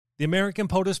The American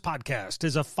POTUS Podcast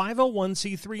is a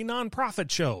 501c3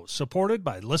 nonprofit show supported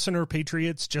by listener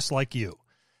patriots just like you.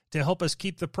 To help us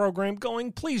keep the program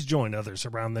going, please join others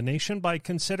around the nation by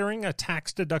considering a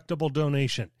tax-deductible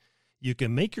donation. You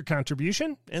can make your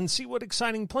contribution and see what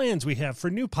exciting plans we have for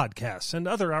new podcasts and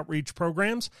other outreach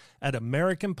programs at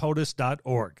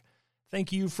americanpotus.org.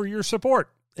 Thank you for your support,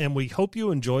 and we hope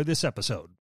you enjoy this episode.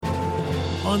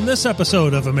 On this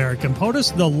episode of American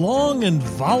POTUS, the long and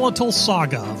volatile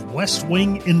saga of West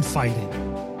Wing infighting.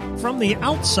 From the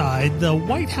outside, the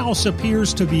White House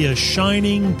appears to be a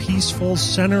shining, peaceful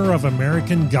center of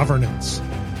American governance.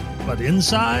 But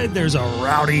inside, there's a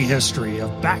rowdy history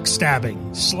of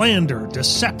backstabbing, slander,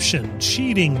 deception,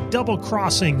 cheating,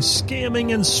 double-crossing,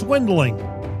 scamming, and swindling.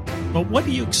 But what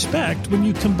do you expect when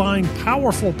you combine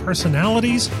powerful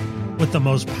personalities with the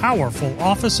most powerful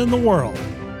office in the world?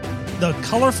 The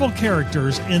colorful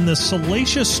characters and the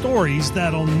salacious stories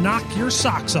that'll knock your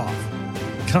socks off.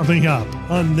 Coming up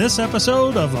on this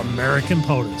episode of American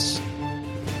POTUS.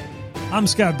 I'm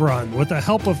Scott Brunn. With the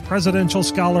help of presidential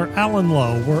scholar Alan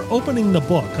Lowe, we're opening the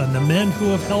book on the men who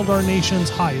have held our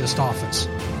nation's highest office.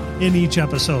 In each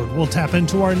episode, we'll tap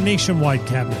into our nationwide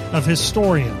cabinet of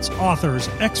historians, authors,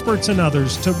 experts, and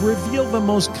others to reveal the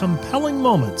most compelling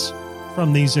moments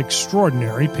from these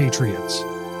extraordinary patriots.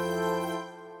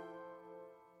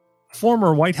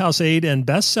 Former White House aide and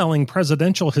best-selling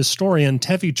presidential historian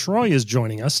Tevi Troy is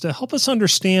joining us to help us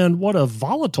understand what a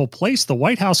volatile place the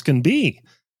White House can be.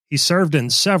 He served in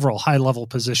several high-level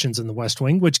positions in the West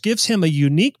Wing, which gives him a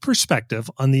unique perspective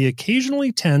on the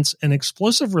occasionally tense and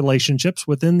explosive relationships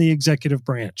within the executive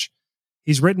branch.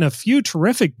 He's written a few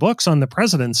terrific books on the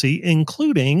presidency,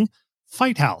 including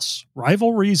Fight House: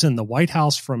 Rivalries in the White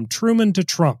House from Truman to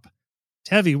Trump.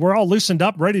 Tevi, we're all loosened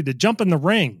up, ready to jump in the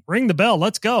ring. Ring the bell.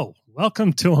 Let's go.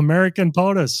 Welcome to American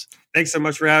POTUS. Thanks so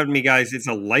much for having me, guys. It's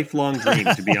a lifelong dream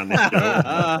to be on this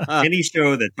show. Any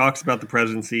show that talks about the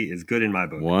presidency is good in my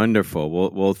book.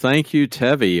 Wonderful. Well, thank you,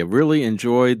 Tevi. I really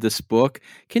enjoyed this book.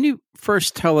 Can you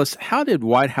first tell us, how did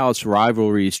White House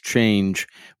rivalries change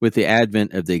with the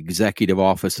advent of the executive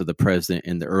office of the president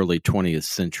in the early 20th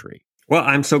century? Well,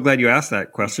 I'm so glad you asked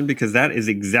that question, because that is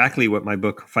exactly what my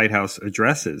book, Fight House,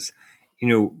 addresses. You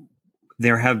know,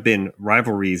 there have been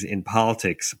rivalries in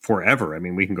politics forever. I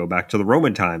mean, we can go back to the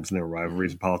Roman times, and there were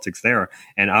rivalries in politics there.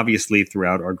 And obviously,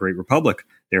 throughout our great republic,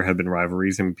 there have been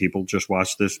rivalries. And people just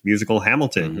watched this musical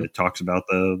Hamilton. It talks about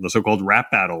the so-called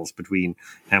rap battles between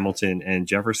Hamilton and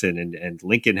Jefferson. And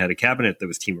Lincoln had a cabinet that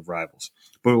was a team of rivals.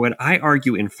 But what I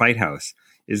argue in Fight House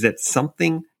is that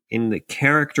something in the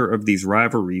character of these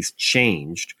rivalries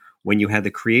changed when you had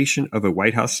the creation of a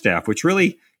White House staff, which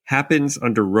really happens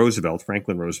under Roosevelt,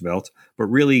 Franklin Roosevelt, but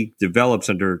really develops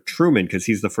under Truman, because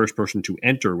he's the first person to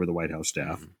enter with a White House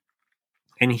staff.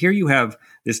 And here you have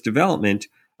this development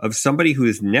of somebody who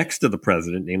is next to the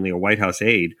president, namely a White House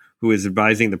aide, who is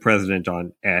advising the president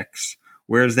on X,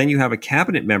 whereas then you have a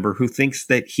cabinet member who thinks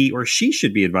that he or she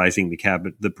should be advising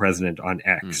the president on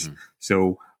X.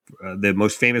 So the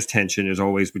most famous tension is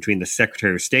always between the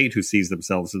Secretary of State, who sees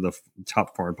themselves as the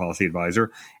top foreign policy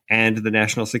advisor, and the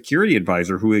National Security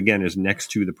Advisor, who again is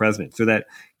next to the president. So that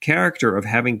character of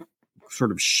having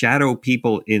sort of shadow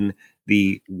people in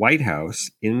the White House,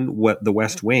 in what the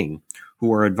West Wing,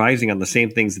 who are advising on the same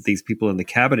things that these people in the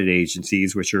cabinet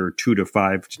agencies, which are 2 to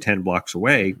 5 to 10 blocks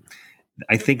away,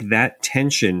 I think that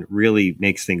tension really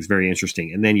makes things very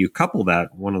interesting. And then you couple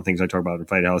that, one of the things I talk about in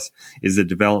Fight House is the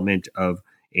development of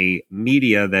a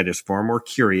media that is far more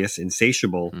curious,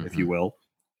 insatiable, if you will,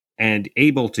 and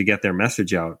able to get their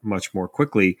message out much more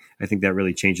quickly. I think that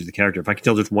really changes the character. If I could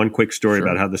tell just one quick story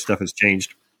about how this stuff has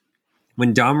changed.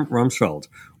 When Don Rumsfeld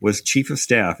was chief of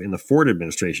staff in the Ford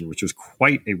administration, which was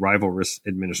quite a rivalrous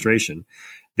administration,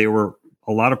 there were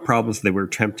a lot of problems they were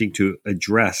attempting to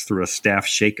address through a staff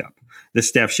shakeup. This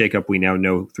staff shakeup we now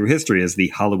know through history as the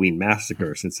Halloween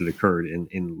massacre, since it occurred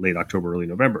in late October, early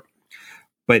November.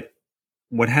 But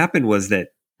what happened was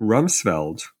that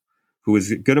Rumsfeld, who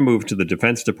was going to move to the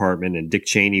Defense Department, and Dick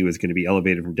Cheney was going to be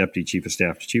elevated from Deputy Chief of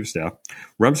Staff to Chief of Staff,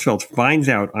 Rumsfeld finds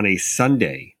out on a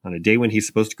Sunday, on a day when he's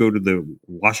supposed to go to the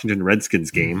Washington Redskins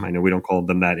game. I know we don't call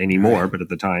them that anymore, but at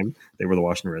the time, they were the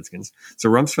Washington Redskins. So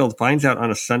Rumsfeld finds out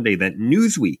on a Sunday that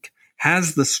Newsweek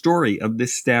has the story of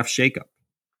this staff shakeup.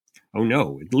 Oh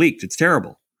no, it leaked. It's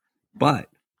terrible. But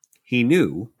he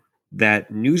knew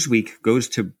that Newsweek goes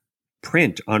to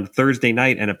print on Thursday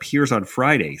night and appears on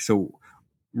Friday. So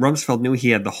Rumsfeld knew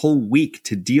he had the whole week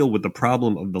to deal with the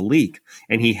problem of the leak,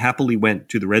 and he happily went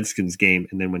to the Redskins game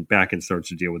and then went back and started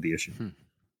to deal with the issue.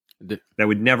 That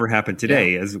would never happen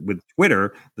today. As with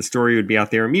Twitter, the story would be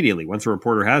out there immediately. Once a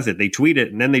reporter has it, they tweet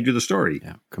it and then they do the story.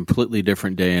 Yeah, completely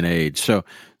different day and age.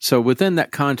 So within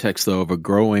that context, though, of a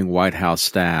growing White House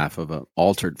staff, of a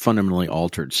fundamentally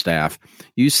altered staff,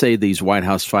 you say these White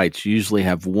House fights usually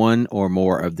have one or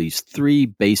more of these three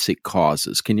basic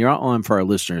causes. Can you outline for our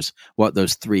listeners what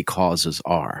those three causes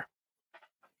are?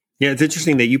 Yeah, it's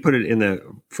interesting that you put it in the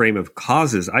frame of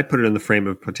causes. I put it in the frame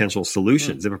of potential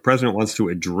solutions. If a president wants to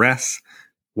address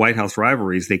White House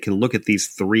rivalries, they can look at these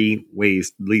three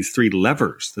ways, these three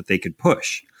levers that they could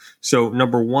push. So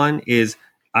number one is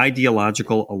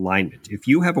ideological alignment. If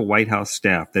you have a White House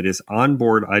staff that is on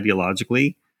board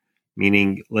ideologically,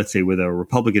 meaning, let's say with a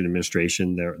Republican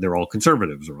administration, they're all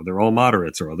conservatives, or they're all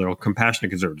moderates, or they're all compassionate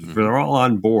conservatives, if they're all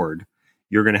on board,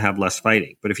 you're going to have less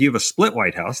fighting. But if you have a split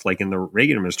White House, like in the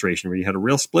Reagan administration, where you had a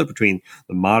real split between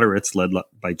the moderates led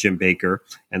by Jim Baker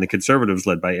and the conservatives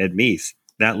led by Ed Meese,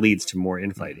 that leads to more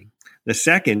infighting. The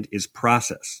second is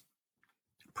process.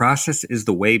 Process is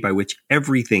the way by which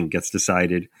everything gets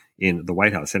decided in the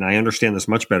White House. And I understand this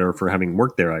much better for having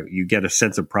worked there. You get a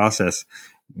sense of process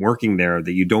working there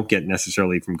that you don't get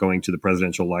necessarily from going to the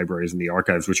presidential libraries and the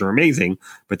archives, which are amazing,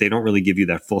 but they don't really give you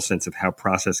that full sense of how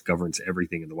process governs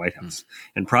everything in the White House.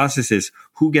 And process is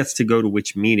who gets to go to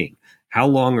which meeting. How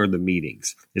long are the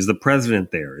meetings? Is the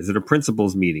president there? Is it a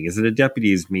principal's meeting? Is it a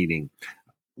deputy's meeting?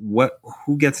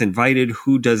 Who gets invited?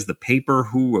 Who does the paper?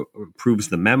 Who approves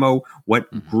the memo?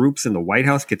 What groups in the White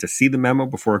House get to see the memo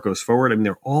before it goes forward? I mean,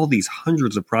 there are all these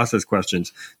hundreds of process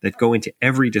questions that go into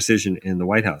every decision in the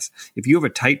White House. If you have a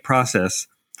tight process,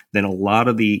 then a lot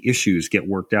of the issues get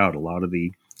worked out, a lot of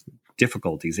the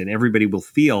difficulties, and everybody will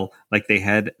feel like they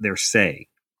had their say.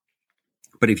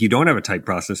 But if you don't have a tight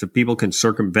process, if people can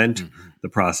circumvent the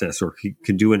process, or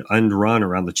can do an end run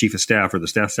around the chief of staff or the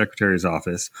staff secretary's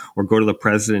office, or go to the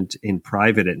president in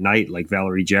private at night, like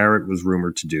Valerie Jarrett was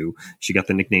rumored to do, she got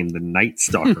the nickname the Night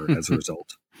Stalker as a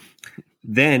result,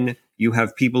 then you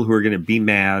have people who are going to be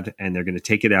mad, and they're going to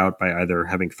take it out by either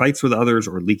having fights with others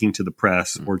or leaking to the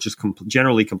press, or just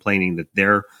generally complaining that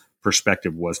their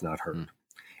perspective was not heard.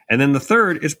 And then the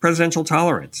third is presidential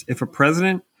tolerance. If a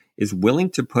president is willing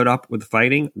to put up with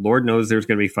fighting, Lord knows there's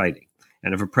going to be fighting.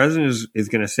 And if a president is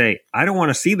going to say, I don't want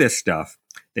to see this stuff,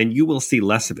 then you will see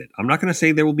less of it. I'm not going to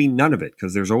say there will be none of it,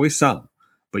 because there's always some,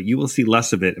 but you will see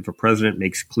less of it if a president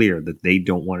makes clear that they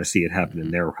don't want to see it happen in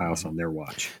their house on their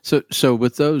watch. So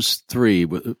with those three,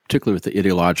 particularly with the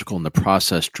ideological and the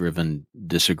process-driven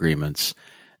disagreements,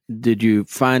 did you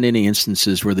find any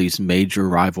instances where these major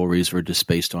rivalries were just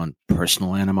based on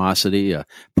personal animosity,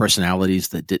 personalities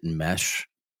that didn't mesh?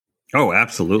 Oh,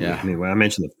 absolutely. Yeah. I mean, when I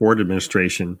mentioned the Ford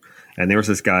administration, and there was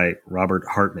this guy, Robert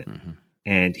Hartman,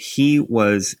 and he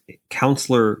was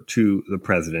counselor to the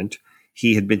president.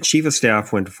 He had been chief of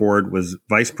staff when Ford was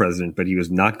vice president, but he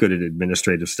was not good at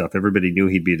administrative stuff. Everybody knew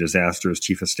he'd be a disaster as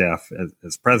chief of staff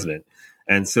as president.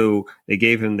 And so they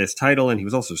gave him this title, and he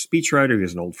was also a speechwriter. He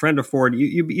was an old friend of Ford.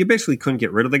 You basically couldn't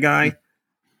get rid of the guy,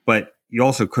 but you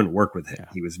also couldn't work with him. Yeah.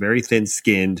 He was very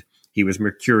thin-skinned. He was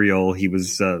mercurial. He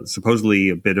was supposedly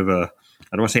a bit of I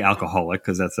don't want to say alcoholic,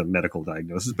 because that's a medical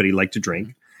diagnosis, but he liked to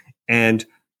drink. And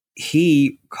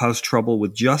he caused trouble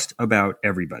with just about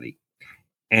everybody.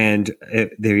 And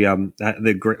one of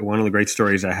the great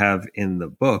stories I have in the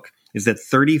book is that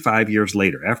 35 years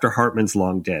later, after Hartman's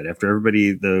long dead, after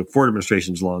the Ford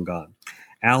administration's long gone,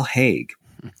 Al Haig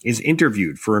is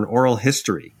interviewed for an oral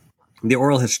history. The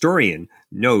oral historian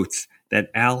notes that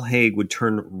Al Haig would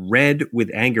turn red with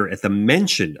anger at the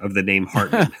mention of the name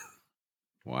Hartman.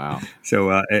 Wow. So,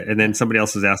 and then somebody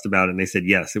else was asked about it, and they said,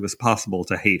 yes, it was possible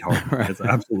to hate Hartman. Right. That's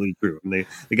absolutely true. And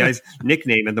the guy's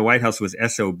nickname in the White House was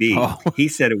SOB. Oh. He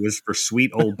said it was for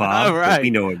sweet old Bob. Right. But we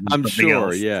know it was I'm something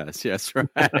sure. else. Yes,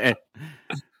 right.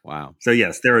 Wow. So,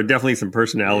 yes, there are definitely some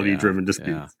personality-driven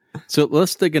disputes. Yeah. So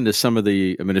let's dig into some of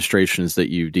the administrations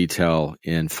that you detail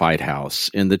in Fight House.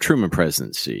 In the Truman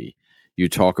presidency, you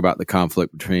talk about the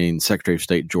conflict between Secretary of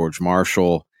State George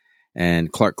Marshall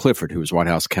and Clark Clifford, who was White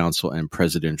House counsel and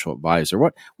presidential advisor.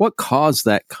 What caused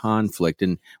that conflict,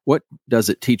 and what does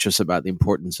it teach us about the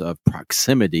importance of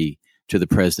proximity to the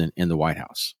president in the White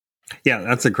House? Yeah,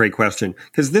 that's a great question,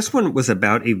 because this one was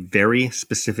about a very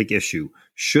specific issue.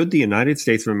 Should the United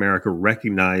States of America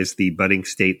recognize the budding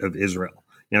state of Israel?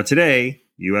 Now, today,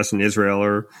 the U.S. and Israel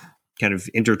are kind of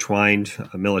intertwined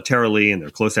militarily, and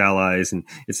they're close allies. And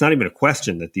it's not even a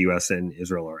question that the U.S. and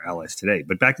Israel are allies today.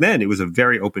 But back then, it was a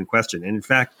very open question. And in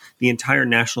fact, the entire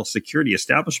national security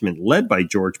establishment, led by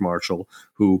George Marshall,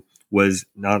 who was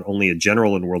not only a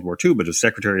general in World War II, but a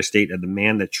Secretary of State and the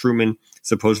man that Truman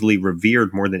supposedly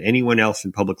revered more than anyone else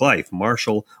in public life.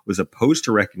 Marshall was opposed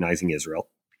to recognizing Israel,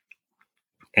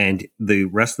 and the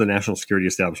rest of the national security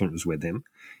establishment was with him.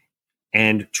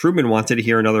 And Truman wanted to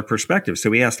hear another perspective. So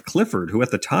he asked Clifford, who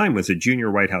at the time was a junior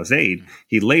White House aide.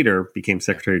 He later became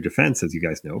Secretary of Defense, as you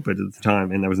guys know, but at the time,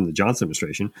 and that was in the Johnson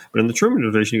administration, but in the Truman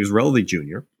administration, he was relatively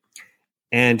junior.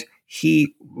 And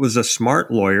he was a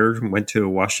smart lawyer, went to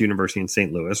Washington University in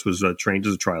St. Louis, was trained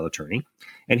as a trial attorney,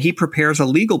 and he prepares a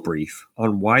legal brief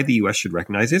on why the U.S. should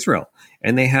recognize Israel.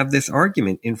 And they have this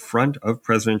argument in front of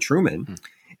President Truman,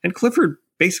 and Clifford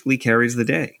basically carries the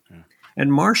day.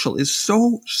 And Marshall is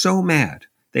so mad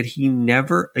that he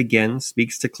never again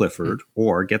speaks to Clifford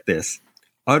or, get this,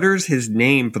 utters his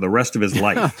name for the rest of his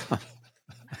life.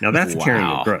 Now that's carrying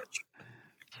a grudge.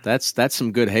 That's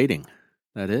some good hating.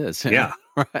 That is. Yeah.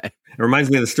 Right. It reminds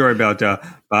me of the story about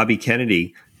Bobby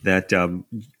Kennedy, that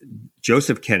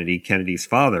Joseph Kennedy, Kennedy's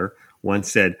father,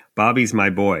 once said, "Bobby's my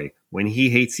boy. When he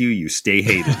hates you, you stay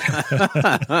hated."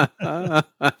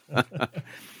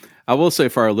 I will say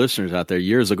for our listeners out there,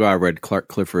 years ago, I read Clark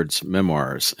Clifford's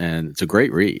memoirs, and it's a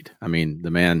great read. I mean,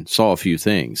 the man saw a few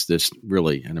things. This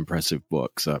really an impressive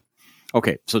book. So,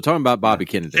 okay. So talking about Bobby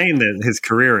Kennedy. Saying that his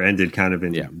career ended kind of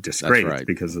in disgrace right.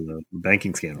 because of the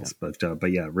banking scandals. Yeah.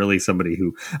 But yeah, really somebody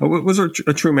who was a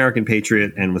true American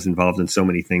patriot and was involved in so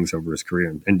many things over his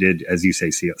career and did, as you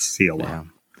say, see a lot. Yeah.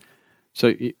 So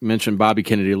you mentioned Bobby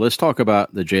Kennedy. Let's talk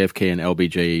about the JFK and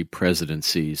LBJ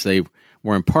presidencies. They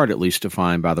were in part at least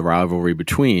defined by the rivalry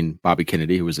between Bobby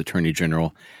Kennedy, who was Attorney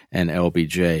General, and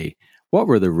LBJ. What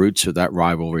were the roots of that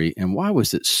rivalry, and why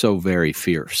was it so very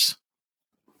fierce?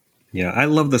 Yeah, I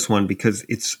love this one because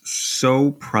it's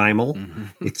so primal,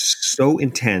 it's so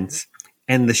intense,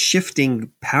 and the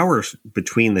shifting powers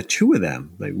between the two of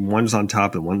them, like one's on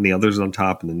top and the other's on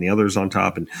top, and then the other's on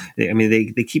top, and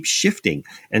they keep shifting.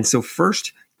 And so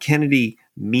first, Kennedy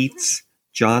meets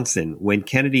Johnson when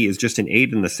Kennedy is just an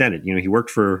aide in the Senate. You know, he worked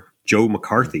for Joe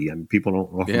McCarthy, and people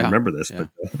don't often remember this,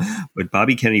 but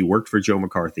Bobby Kennedy worked for Joe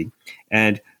McCarthy,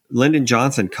 and Lyndon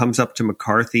Johnson comes up to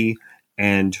McCarthy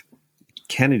and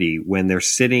Kennedy when they're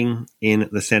sitting in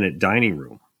the Senate dining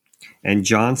room, and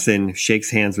Johnson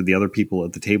shakes hands with the other people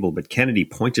at the table, but Kennedy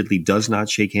pointedly does not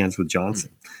shake hands with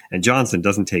Johnson, and Johnson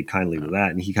doesn't take kindly with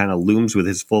that, and he kind of looms with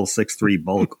his full 6'3"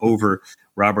 bulk over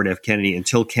Robert F. Kennedy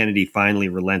until Kennedy finally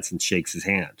relents and shakes his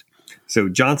hand. So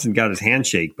Johnson got his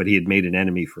handshake, but he had made an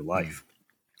enemy for life.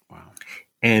 Wow.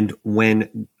 And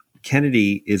when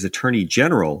Kennedy is Attorney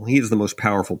General, he is the most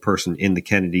powerful person in the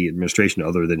Kennedy administration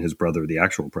other than his brother, the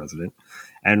actual president.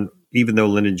 And even though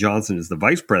Lyndon Johnson is the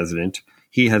vice president,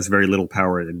 he has very little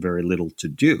power and very little to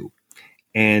do.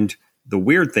 And the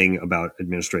weird thing about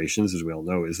administrations, as we all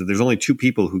know, is that there's only two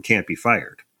people who can't be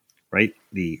fired, right?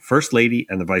 The first lady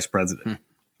and the vice president.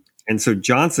 And so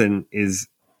Johnson is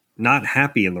not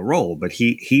happy in the role, but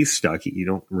he's stuck. You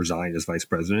don't resign as vice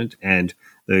president, and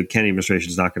the Kennedy administration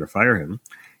is not going to fire him.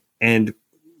 And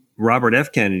Robert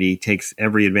F. Kennedy takes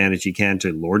every advantage he can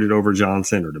to lord it over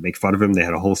Johnson or to make fun of him. They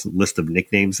had a whole list of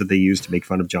nicknames that they used to make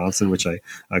fun of Johnson, which I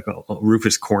call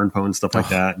Rufus Cornpone and stuff like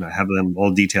that. And I have them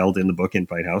all detailed in the book in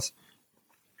Fight House.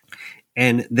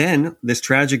 And then this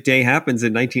tragic day happens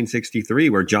in 1963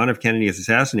 where John F. Kennedy is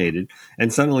assassinated.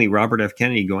 And suddenly Robert F.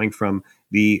 Kennedy, going from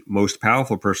the most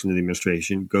powerful person in the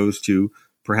administration, goes to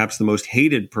perhaps the most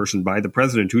hated person by the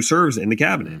president who serves in the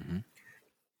cabinet.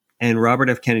 And Robert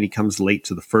F. Kennedy comes late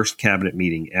to the first cabinet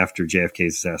meeting after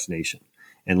JFK's assassination.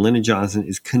 And Lyndon Johnson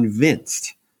is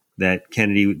convinced that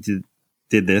Kennedy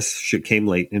came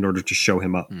late in order to show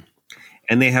him up.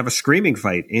 And they have a screaming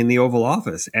fight in the Oval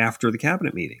Office after the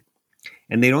cabinet meeting.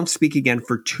 And they don't speak again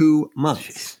for 2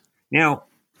 months. Now,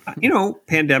 you know,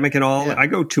 pandemic and all, I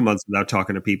go 2 months without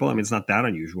talking to people. I mean, it's not that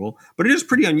unusual, but it is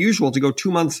pretty unusual to go 2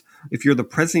 months if you're the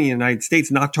president of the United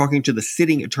States not talking to the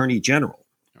sitting attorney general.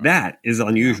 That is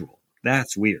unusual.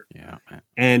 That's weird.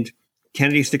 And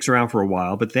Kennedy sticks around for a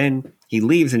while, but then he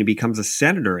leaves and he becomes a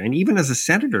senator. And even as a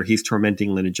senator, he's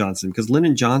tormenting Lyndon Johnson because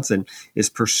Lyndon Johnson is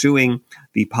pursuing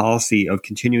the policy of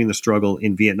continuing the struggle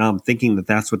in Vietnam, thinking that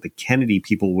that's what the Kennedy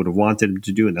people would have wanted him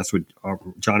to do. And that's what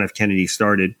John F. Kennedy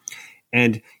started.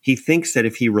 And he thinks that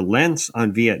if he relents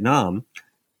on Vietnam,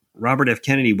 Robert F.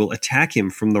 Kennedy will attack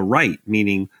him from the right,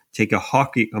 meaning take a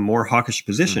more hawkish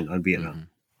position on Vietnam.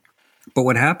 But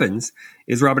what happens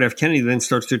is Robert F. Kennedy then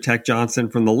starts to attack Johnson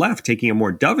from the left, taking a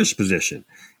more dovish position.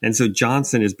 And so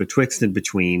Johnson is betwixt and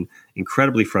between,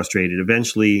 incredibly frustrated,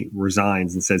 eventually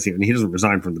resigns and says, and he doesn't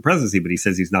resign from the presidency, but he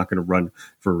says he's not going to run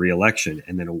for re-election.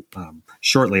 And then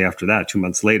shortly after that, 2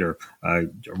 months later,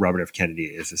 Robert F. Kennedy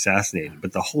is assassinated.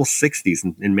 But the whole 60s,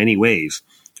 in many ways,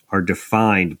 are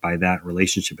defined by that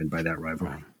relationship and by that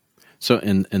rivalry. Right. So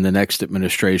in the next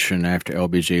administration, after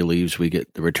LBJ leaves, we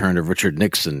get the return of Richard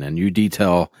Nixon, and you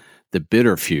detail the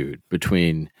bitter feud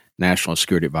between National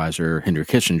Security Advisor Henry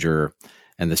Kissinger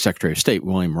and the Secretary of State,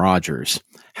 William Rogers.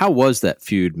 How was that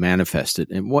feud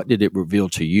manifested, and what did it reveal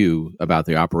to you about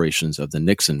the operations of the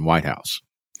Nixon White House?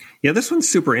 Yeah, this one's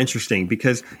super interesting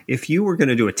because if you were going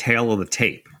to do a tail of the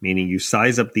tape, meaning you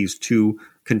size up these two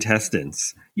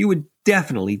contestants, you would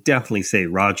definitely say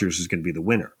Rogers is going to be the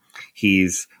winner.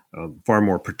 He's far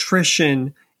more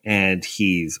patrician, and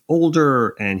he's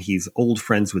older, and he's old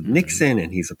friends with Nixon,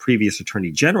 and he's a previous attorney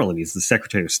general, and he's the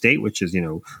Secretary of State, which is,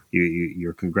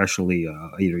 you're congressionally,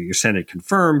 your Senate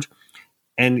confirmed.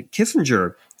 And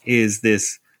Kissinger is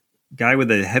this guy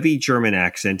with a heavy German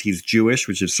accent. He's Jewish,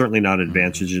 which is certainly not an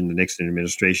advantage in the Nixon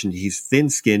administration. He's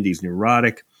thin-skinned. He's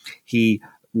neurotic. He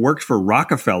worked for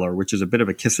Rockefeller, which is a bit of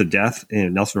a kiss of death,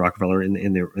 Nelson Rockefeller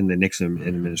in the Nixon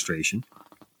administration.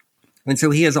 And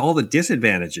so he has all the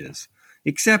disadvantages,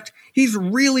 except he's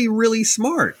really, really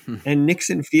smart. And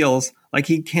Nixon feels like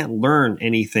he can't learn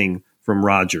anything from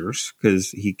Rogers because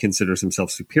he considers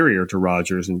himself superior to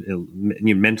Rogers and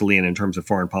mentally and in terms of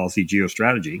foreign policy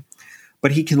geostrategy.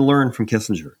 But he can learn from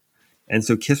Kissinger. And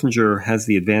so Kissinger has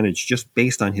the advantage just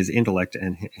based on his intellect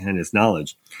and his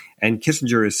knowledge. And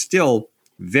Kissinger is still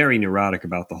very neurotic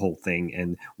about the whole thing.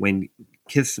 And when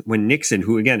Nixon,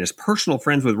 who again is personal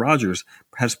friends with Rogers,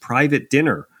 has private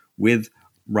dinner with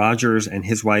Rogers and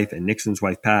his wife and Nixon's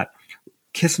wife, Pat,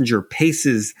 Kissinger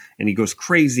paces and he goes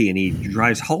crazy and he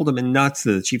drives Haldeman nuts,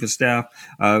 the chief of staff,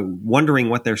 wondering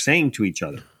what they're saying to each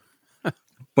other.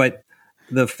 But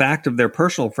the fact of their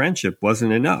personal friendship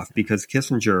wasn't enough because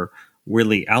Kissinger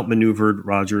really outmaneuvered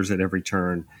Rogers at every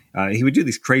turn. He would do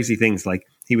these crazy things like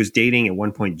he was dating at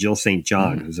one point Jill St.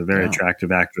 John, who's a very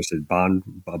attractive actress, a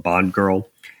Bond girl.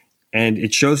 And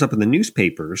it shows up in the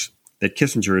newspapers that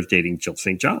Kissinger is dating Jill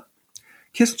St. John.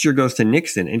 Kissinger goes to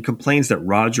Nixon and complains that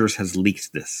Rogers has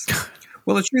leaked this.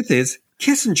 Well, the truth is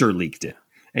Kissinger leaked it.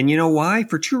 And you know why?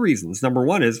 For two reasons. Number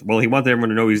one is, well, he wanted everyone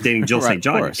to know he's dating Jill St.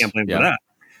 John. You can't blame him for that.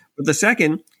 But the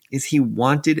second is he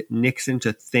wanted Nixon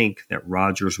to think that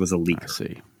Rogers was a leaker. I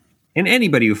see. And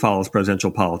anybody who follows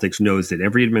presidential politics knows that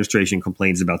every administration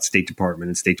complains about State Department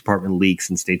and State Department leaks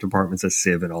and State Department's a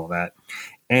sieve and all that.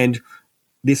 And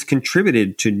this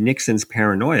contributed to Nixon's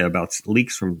paranoia about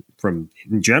leaks from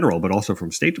in general, but also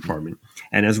from State Department.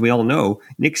 And as we all know,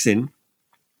 Nixon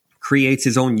creates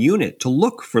his own unit to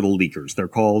look for the leakers. They're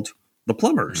called the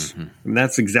plumbers. And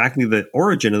that's exactly the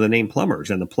origin of the name plumbers.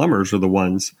 And the plumbers are the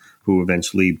ones who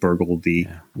eventually burgled the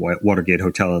Watergate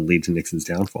Hotel and lead to Nixon's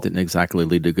downfall. Didn't exactly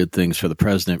lead to good things for the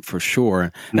president, for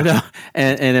sure. No.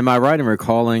 And am I right in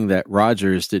recalling that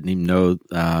Rogers didn't even know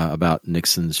about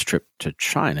Nixon's trip to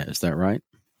China? Is that right?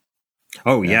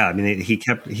 Oh, yeah. I mean,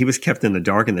 he was kept in the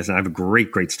dark in this. And I have a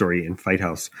great story in Fight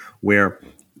House where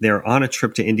they're on a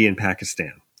trip to India and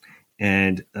Pakistan.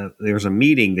 And there's a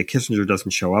meeting that Kissinger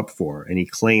doesn't show up for, and he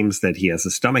claims that he has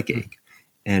a stomach ache.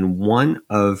 And one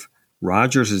of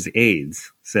Rogers'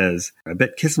 aides says, I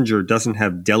bet Kissinger doesn't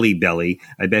have deli belly.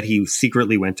 I bet he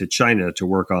secretly went to China to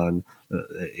work on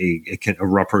a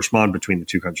rapprochement between the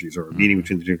two countries or a meeting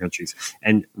between the two countries.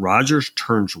 And Rogers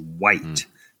turns white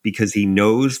because he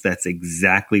knows that's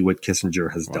exactly what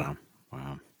Kissinger has done.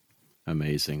 Wow.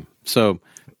 Amazing. So...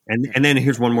 And then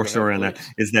here's one more story on that,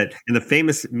 is that in the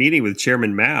famous meeting with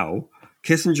Chairman Mao,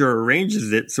 Kissinger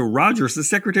arranges it so Rogers, the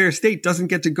Secretary of State, doesn't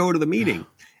get to go to the meeting.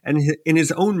 And in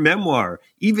his own memoir,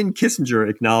 even Kissinger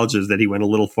acknowledges that he went a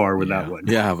little far with that one.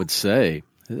 Yeah, I would say.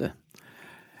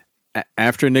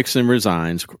 After Nixon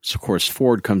resigns, of course,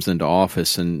 Ford comes into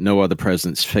office, and no other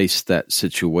presidents faced that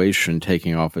situation,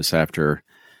 taking office after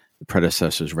the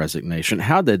predecessor's resignation.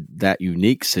 How did that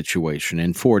unique situation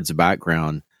in Ford's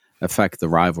background affect the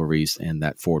rivalries in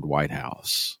that Ford White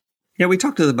House? Yeah, we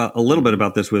talked a little bit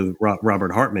about this with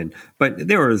Robert Hartman, but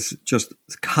there was just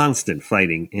constant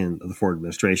fighting in the Ford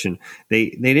administration. They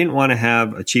didn't want to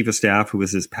have a chief of staff who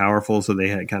was as powerful, so they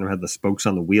had the spokes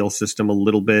on the wheel system a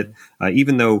little bit.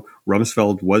 Even though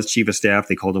Rumsfeld was chief of staff,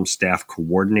 they called him staff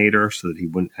coordinator so that he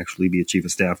wouldn't actually be a chief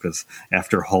of staff, because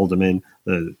after Haldeman,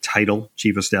 the title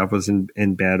chief of staff was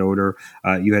in bad odor.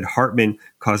 You had Hartman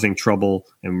causing trouble.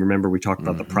 And remember, we talked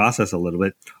about the process a little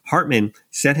bit. Hartman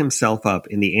set himself up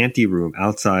in the anteroom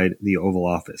outside the Oval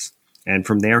Office. And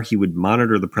from there, he would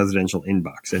monitor the presidential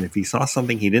inbox. And if he saw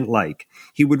something he didn't like,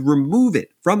 he would remove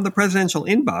it from the presidential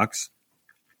inbox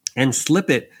and slip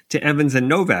it to Evans and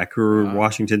Novak, who are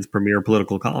Washington's premier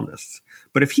political columnists.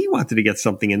 But if he wanted to get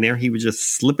something in there, he would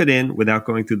just slip it in without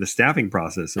going through the staffing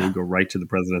process, and it would go right to the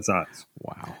president's eyes.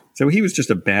 Wow. So he was just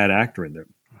a bad actor in there.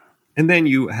 And then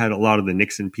you had a lot of the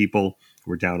Nixon people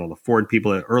who were down on the Ford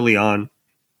people. Early on,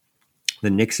 the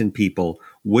Nixon people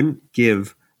wouldn't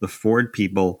give the Ford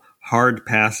people hard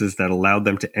passes that allowed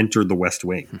them to enter the West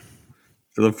Wing.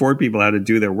 So the Ford people had to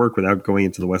do their work without going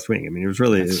into the West Wing. I mean, it was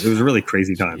really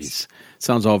crazy times. Geez.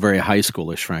 Sounds all very high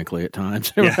schoolish, frankly, at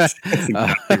times. Yes, that's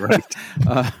exactly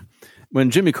right.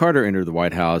 When Jimmy Carter entered the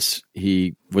White House,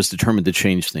 he was determined to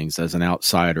change things as an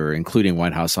outsider, including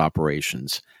White House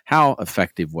operations. How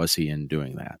effective was he in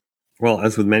doing that? Well,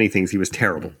 as with many things, he was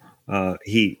terrible.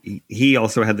 He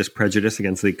also had this prejudice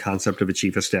against the concept of a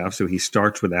chief of staff, so he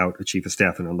starts without a chief of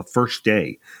staff. And on the first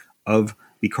day of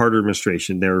the Carter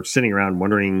administration, they're sitting around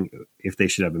wondering if they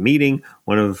should have a meeting.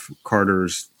 One of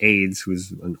Carter's aides,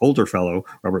 who's an older fellow,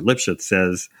 Robert Lipschitz,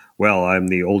 says, well, I'm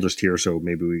the oldest here, so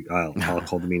maybe I'll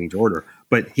call the meeting to order.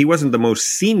 But he wasn't the most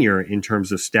senior in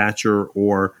terms of stature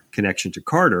or connection to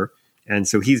Carter, and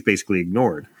so he's basically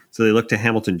ignored. So they look to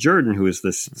Hamilton Jordan, who is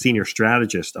the senior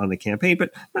strategist on the campaign,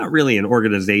 but not really an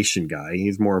organization guy.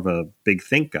 He's more of a big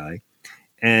think guy.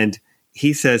 And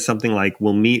he says something like,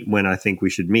 we'll meet when I think we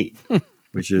should meet,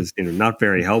 which is not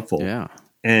very helpful. Yeah.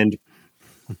 And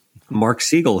Mark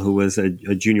Siegel, who was a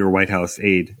junior White House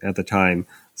aide at the time,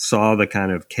 saw the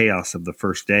kind of chaos of the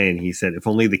first day, and he said, if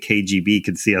only the KGB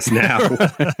could see us now,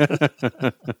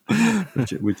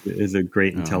 which is a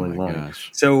great and telling line. Gosh.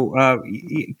 So,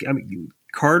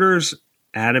 Carter's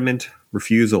adamant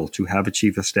refusal to have a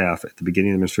chief of staff at the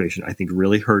beginning of the administration, I think,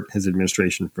 really hurt his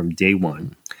administration from day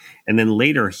one. And then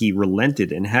later he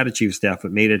relented and had a chief of staff,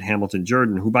 but made it Hamilton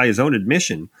Jordan, who by his own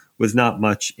admission was not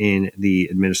much in the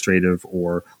administrative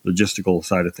or logistical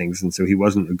side of things. And so he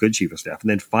wasn't a good chief of staff. And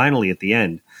then finally at the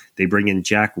end, they bring in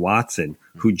Jack Watson,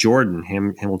 who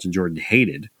Hamilton Jordan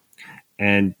hated.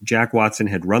 And Jack Watson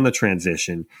had run the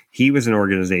transition. He was an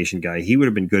organization guy. He would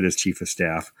have been good as chief of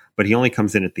staff, but he only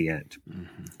comes in at the end.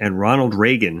 Mm-hmm. And Ronald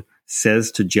Reagan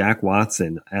says to Jack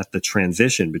Watson at the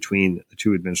transition between the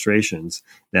two administrations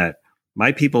that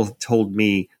my people told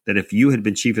me that if you had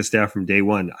been chief of staff from day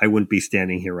one, I wouldn't be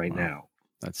standing here right now.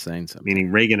 That's saying something.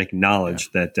 Meaning Reagan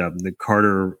acknowledged that the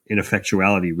Carter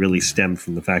ineffectuality really stemmed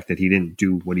from the fact that he didn't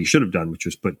do what he should have done, which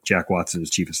was put Jack Watson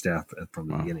as chief of staff from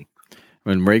the beginning.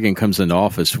 When Reagan comes into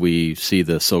office, we see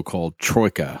the so-called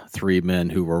Troika, three men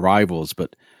who were rivals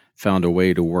but found a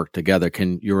way to work together.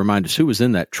 Can you remind us who was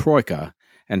in that Troika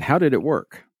and how did it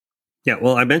work? Yeah,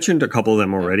 well, I mentioned a couple of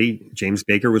them already. James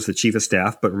Baker was the chief of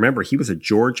staff, but remember, he was a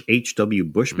George H.W.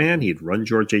 Bush man. He had run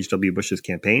George H.W. Bush's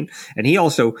campaign, and he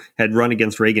also had run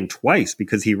against Reagan twice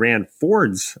because he ran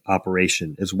Ford's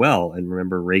operation as well. And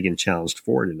remember, Reagan challenged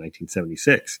Ford in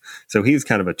 1976. So he's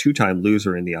kind of a two-time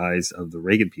loser in the eyes of the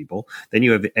Reagan people. Then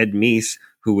you have Ed Meese,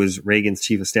 who was Reagan's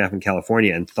chief of staff in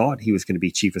California and thought he was going to be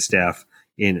chief of staff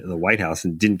in the White House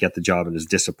and didn't get the job and is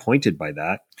disappointed by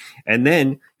that. And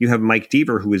then you have Mike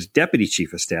Deaver, who was deputy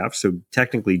chief of staff, so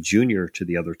technically junior to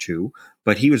the other two,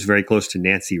 but he was very close to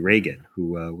Nancy Reagan,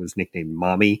 who was nicknamed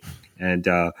Mommy. And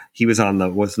he was on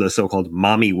the so-called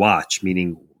Mommy Watch,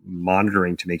 meaning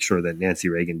monitoring to make sure that Nancy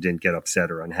Reagan didn't get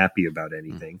upset or unhappy about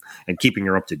anything and keeping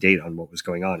her up to date on what was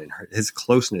going on. And his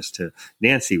closeness to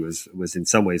Nancy was in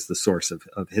some ways the source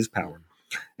of his power.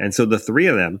 And so the three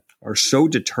of them are so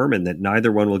determined that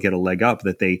neither one will get a leg up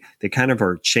that they kind of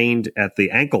are chained at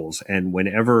the ankles. And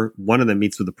whenever one of them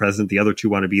meets with the president, the other two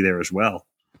want to be there as well.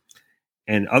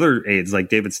 And other aides like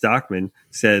David Stockman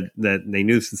said that they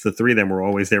knew since the three of them were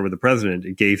always there with the president,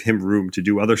 it gave him room to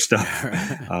do other stuff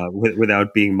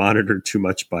without being monitored too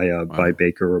much by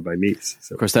Baker or by Meese.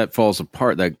 So, of course, that falls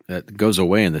apart. That goes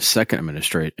away in the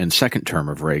second term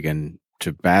of Reagan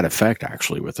to bad effect,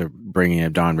 actually, with the bringing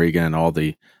of Don Regan and all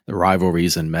the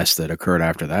rivalries and mess that occurred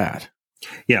after that.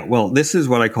 Yeah, well, this is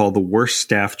what I call the worst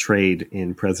staff trade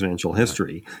in presidential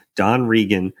history. Don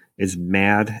Regan is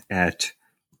mad at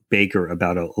Baker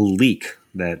about a leak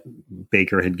that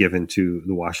Baker had given to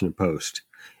the Washington Post.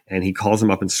 And he calls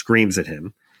him up and screams at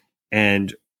him.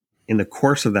 And in the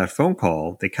course of that phone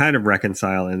call, they kind of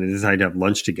reconcile and they decide to have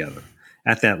lunch together.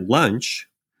 At that lunch,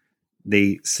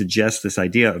 they suggest this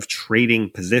idea of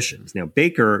trading positions. Now,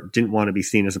 Baker didn't want to be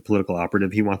seen as a political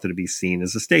operative. He wanted to be seen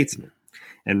as a statesman.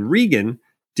 And Reagan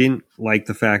didn't like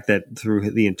the fact that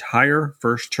through the entire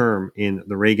first term in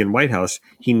the Reagan White House,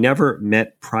 he never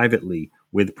met privately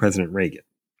with President Reagan.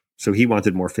 So he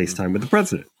wanted more face time with the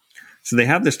president. So they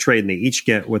have this trade and they each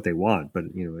get what they want, but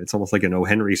it's almost like an O.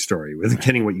 Henry story with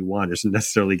getting what you want isn't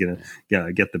necessarily going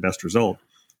to get the best result.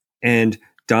 And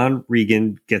Don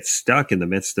Regan gets stuck in the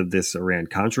midst of this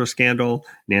Iran-Contra scandal.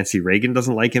 Nancy Reagan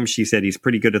doesn't like him. She said he's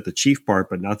pretty good at the chief part,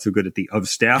 but not so good at the of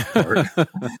staff part.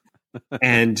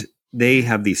 And they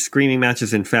have these screaming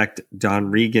matches. In fact,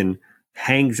 Don Regan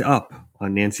hangs up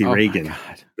on Nancy Reagan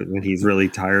when he's really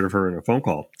tired of her in a phone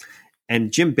call.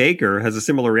 And Jim Baker has a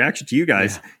similar reaction to you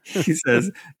guys. Yeah. He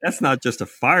says, that's not just a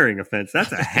firing offense,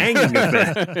 that's a hanging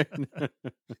offense.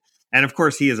 And of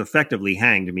course, he is effectively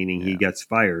hanged, meaning he gets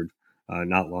fired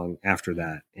not long after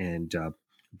that. And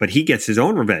but he gets his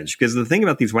own revenge, because the thing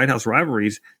about these White House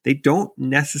rivalries, they don't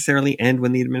necessarily end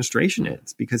when the administration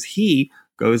ends, because he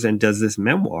goes and does this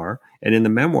memoir. And in the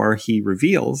memoir, he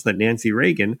reveals that Nancy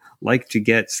Reagan liked to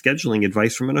get scheduling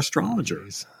advice from an astrologer.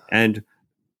 And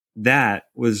that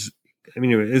was,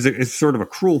 it's sort of a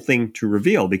cruel thing to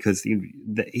reveal, because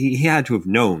he had to have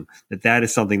known that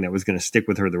is something that was going to stick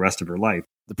with her the rest of her life.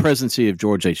 The presidency of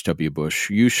George H.W. Bush,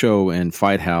 you show in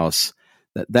Fight House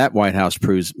that White House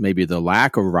proves maybe the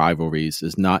lack of rivalries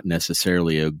is not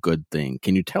necessarily a good thing.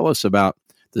 Can you tell us about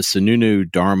the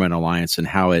Sununu-Darman alliance and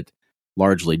how it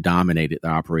largely dominated the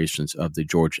operations of the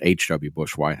George H.W.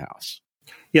 Bush White House?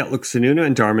 Yeah, look, Sununu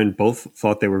and Darman both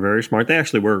thought they were very smart. They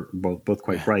actually were both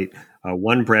quite bright.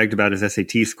 One bragged about his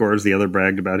SAT scores, the other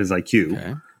bragged about his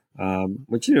IQ,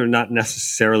 which, not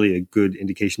necessarily a good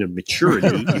indication of maturity,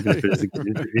 even if it is a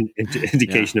good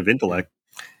indication of intellect.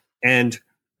 And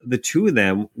the two of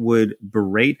them would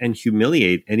berate and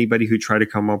humiliate anybody who tried to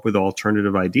come up with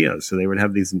alternative ideas. So they would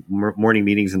have these morning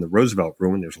meetings in the Roosevelt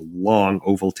Room, and there's a long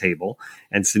oval table,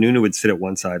 and Sununu would sit at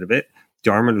one side of it,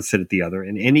 Darman would sit at the other,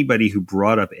 and anybody who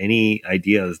brought up any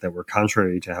ideas that were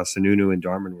contrary to how Sununu and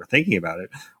Darman were thinking about it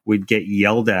would get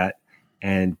yelled at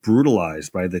and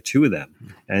brutalized by the two of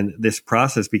them. And this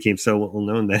process became so well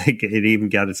known that it even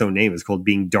got its own name. It's called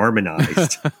being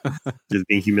Darmanized, just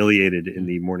being humiliated in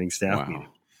the morning staff meeting.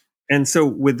 And so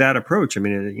with that approach,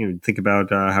 think about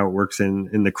how it works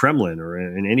in the Kremlin or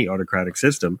in any autocratic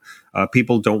system.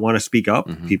 People don't want to speak up.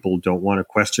 Mm-hmm. People don't want to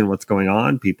question what's going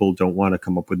on. People don't want to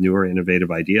come up with newer, innovative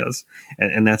ideas.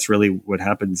 And that's really what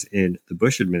happens in the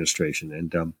Bush administration.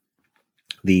 And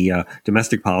the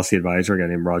domestic policy advisor, a guy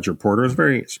named Roger Porter, was a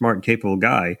very smart and capable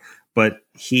guy, but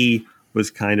he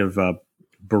was kind of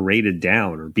berated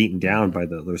down or beaten down by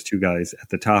those two guys at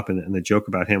the top. And the joke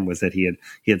about him was that he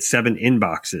had 7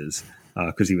 inboxes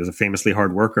because he was a famously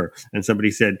hard worker. And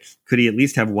somebody said, could he at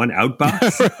least have one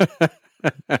outbox?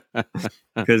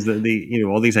 Because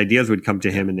all these ideas would come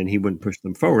to him and then he wouldn't push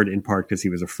them forward, in part because he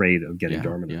was afraid of getting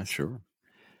Darman. Yeah, sure.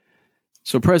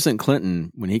 So President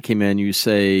Clinton, when he came in, you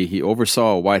say he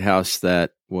oversaw a White House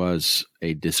that was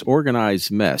a disorganized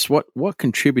mess. What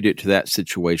contributed to that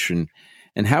situation?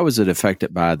 And how was it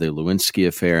affected by the Lewinsky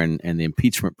affair and the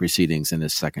impeachment proceedings in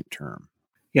his second term?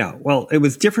 Yeah, well, it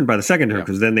was different by the second term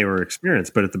because then they were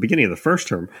experienced. But at the beginning of the first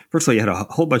term, first of all, you had a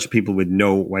whole bunch of people with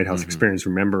no White House experience.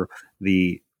 Remember,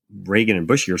 the Reagan and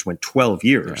Bush years went 12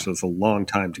 years. So it's a long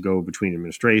time to go between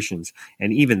administrations.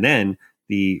 And even then,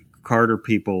 the Carter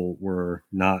people were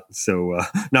not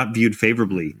viewed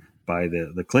favorably by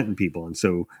the Clinton people. And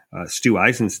so Stu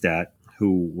Eisenstadt,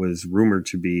 who was rumored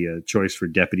to be a choice for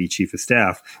deputy chief of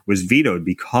staff, was vetoed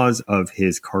because of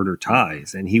his Carter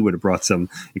ties. And he would have brought some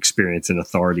experience and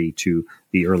authority to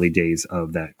the early days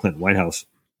of that Clinton White House.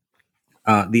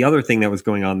 The other thing that was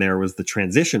going on there was the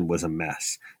transition was a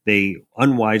mess. They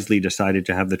unwisely decided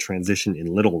to have the transition in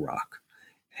Little Rock.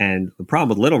 And the problem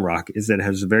with Little Rock is that it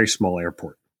has a very small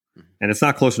airport. And it's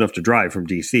not close enough to drive from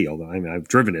D.C., although I've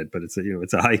driven it, but it's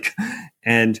a hike.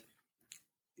 And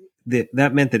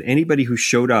that meant that anybody who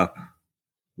showed up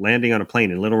landing on a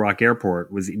plane in Little Rock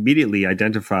Airport was immediately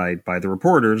identified by the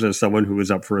reporters as someone who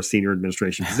was up for a senior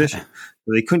administration position.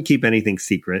 So they couldn't keep anything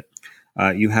secret.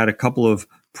 You had a couple of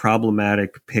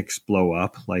problematic picks blow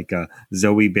up, like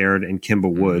Zoe Baird and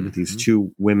Kimba Wood, these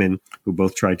two women who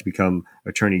both tried to become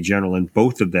attorney general, and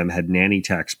both of them had nanny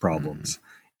tax problems.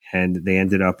 And they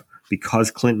ended up,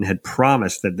 because Clinton had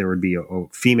promised that there would be a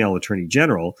female attorney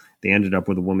general, they ended up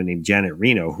with a woman named Janet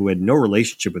Reno, who had no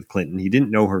relationship with Clinton. He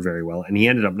didn't know her very well, and he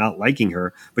ended up not liking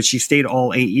her, but she stayed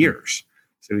all 8 years.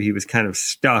 So he was kind of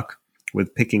stuck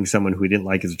with picking someone who he didn't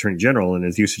like as attorney general. And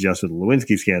as you suggested, the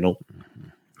Lewinsky scandal,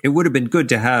 it would have been good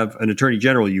to have an attorney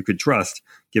general you could trust,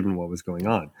 given what was going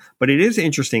on. But it is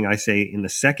interesting, I say, in the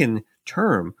second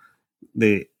term,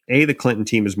 the Clinton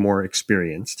team is more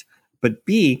experienced, but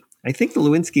B, I think the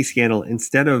Lewinsky scandal,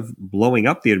 instead of blowing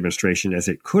up the administration as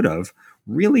it could have,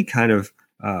 really kind of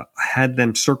had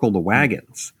them circle the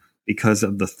wagons. because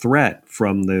of the threat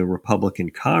from the Republican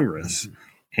Congress. Mm-hmm.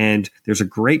 And there's a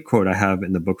great quote I have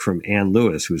in the book from Ann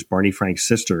Lewis, who was Barney Frank's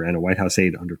sister and a White House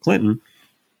aide under Clinton.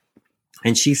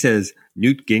 And she says,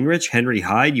 Newt Gingrich, Henry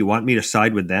Hyde, you want me to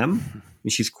side with them?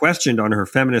 And she's questioned on her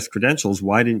feminist credentials.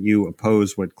 Why didn't you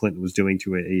oppose what Clinton was doing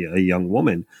to a young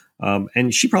woman?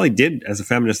 And she probably did, as a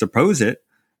feminist, oppose it,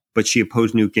 but she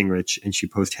opposed Newt Gingrich and she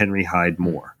opposed Henry Hyde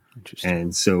more.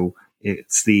 And so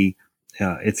it's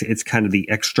it's kind of the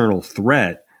external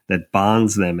threat that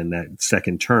bonds them in that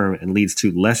second term and leads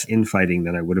to less infighting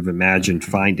than I would have imagined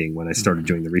finding when I started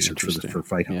doing the research for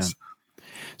Fight House. Yeah.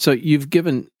 So you've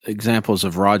given examples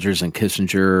of Rogers and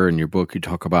Kissinger. In your book, you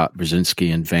talk about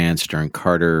Brzezinski and Vance during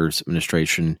Carter's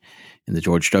administration, in the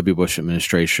George W. Bush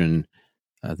administration,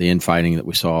 the infighting that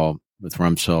we saw with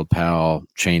Rumsfeld, Powell,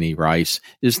 Cheney, Rice.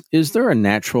 Is there a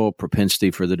natural propensity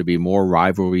for there to be more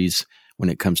rivalries when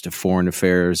it comes to foreign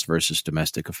affairs versus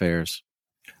domestic affairs?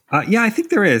 Yeah, I think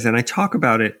there is. And I talk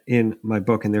about it in my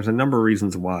book, and there's a number of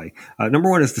reasons why. Number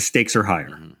one is the stakes are higher.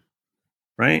 Mm-hmm.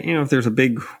 Right? If there's a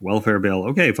big welfare bill,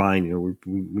 okay, fine.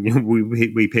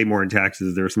 We pay more in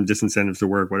taxes. There are some disincentives to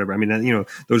work, whatever. I mean,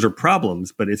 those are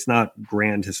problems, but it's not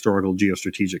grand historical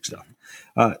geostrategic stuff.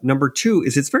 Number two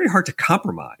is it's very hard to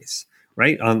compromise,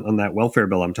 right? On that welfare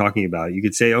bill I'm talking about. You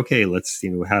could say, okay, let's,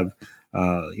 have,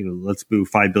 let's boo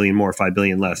 $5 billion more, $5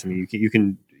 billion less. I mean,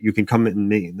 you can come in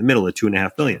the middle at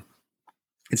 $2.5 billion.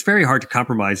 It's very hard to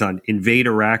compromise on invade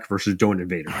Iraq versus don't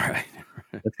invade Iraq. Right.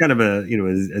 That's kind of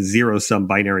a zero-sum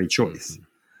binary choice. Mm-hmm.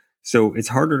 So it's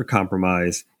harder to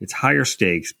compromise. It's higher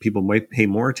stakes. People might pay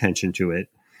more attention to it.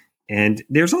 And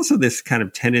there's also this kind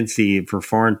of tendency for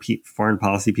foreign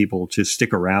policy people to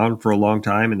stick around for a long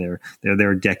time, and they're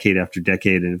there decade after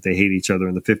decade. And if they hate each other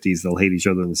in the 50s, they'll hate each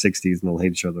other in the 60s, and they'll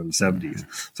hate each other in the 70s.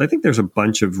 Mm-hmm. So I think there's a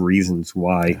bunch of reasons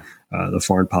why the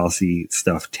foreign policy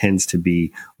stuff tends to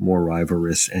be more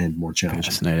rivalrous and more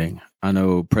challenging. Fascinating. I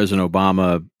know President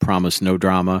Obama promised no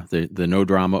drama. The no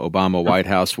drama Obama White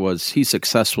House, was he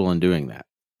successful in doing that?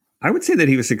 I would say that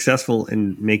he was successful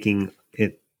in making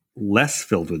it less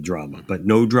filled with drama, but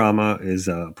no drama is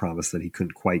a promise that he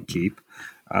couldn't quite keep.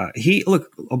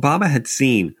 Obama had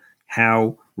seen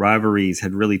how rivalries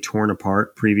had really torn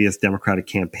apart previous Democratic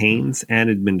campaigns and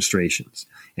administrations,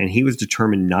 and he was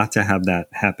determined not to have that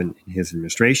happen in his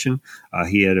administration.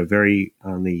 He had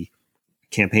on the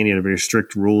campaign, he had a very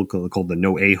strict rule called the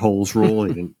no a-holes rule.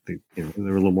 They were a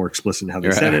little more explicit in how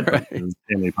they said it, but it was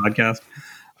a family podcast.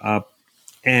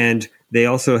 And they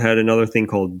also had another thing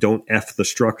called don't F the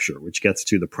structure, which gets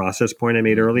to the process point I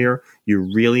made earlier.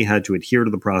 You really had to adhere to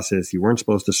the process. You weren't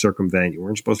supposed to circumvent. You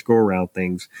weren't supposed to go around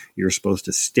things. You were supposed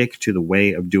to stick to the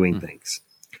way of doing things.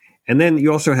 And then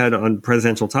you also had on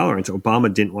presidential tolerance,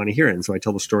 Obama didn't want to hear it. And so I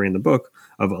tell the story in the book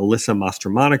of Alyssa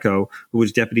Mastromonaco, who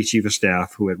was deputy chief of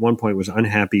staff, who at one point was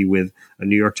unhappy with a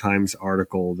New York Times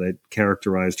article that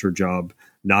characterized her job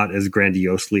not as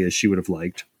grandiosely as she would have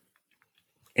liked.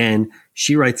 And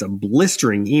she writes a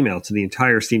blistering email to the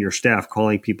entire senior staff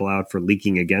calling people out for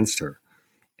leaking against her.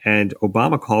 And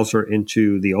Obama calls her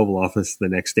into the Oval Office the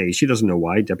next day. She doesn't know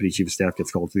why. Deputy chief of staff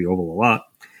gets called to the Oval a lot.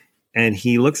 And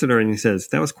he looks at her and he says,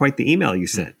 that was quite the email you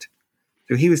sent.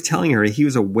 So he was telling her he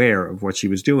was aware of what she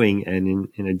was doing and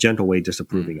in a gentle way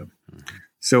disapproving of it.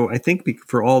 So I think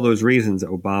for all those reasons,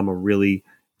 Obama really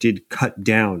did cut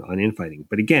down on infighting.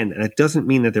 But again, that doesn't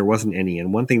mean that there wasn't any.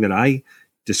 And one thing that I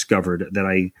discovered that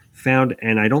I found,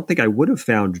 and I don't think I would have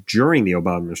found during the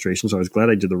Obama administration, so I was glad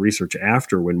I did the research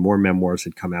after when more memoirs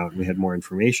had come out and we had more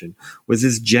information, was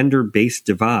this gender-based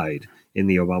divide in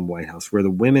the Obama White House, where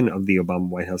the women of the Obama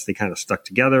White House, they kind of stuck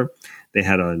together. They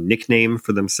had a nickname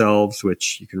for themselves,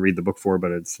 which you can read the book for,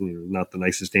 but it's not the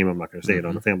nicest name. I'm not going to say it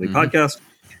on a family podcast.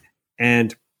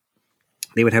 And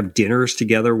they would have dinners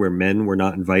together where men were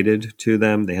not invited to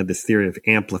them. They had this theory of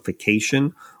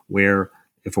amplification, where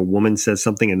if a woman says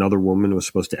something, another woman was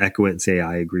supposed to echo it and say,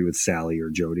 I agree with Sally or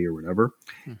Jody or whatever.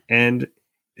 And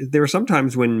there were some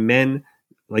times when men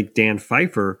like Dan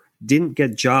Pfeiffer didn't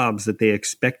get jobs that they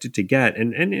expected to get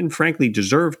and frankly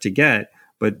deserved to get.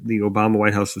 But the Obama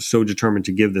White House was so determined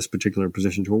to give this particular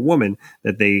position to a woman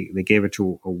that they gave it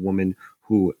to a woman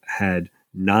who had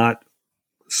not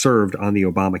served on the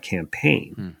Obama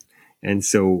campaign. And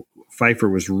so Pfeiffer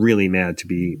was really mad to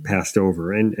be passed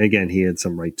over. And again, he had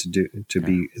some right to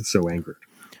be so angered.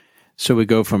 So we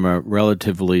go from a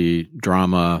relatively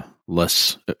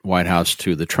drama-less White House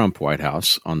to the Trump White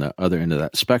House on the other end of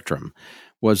that spectrum.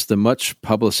 Was the much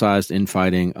publicized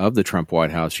infighting of the Trump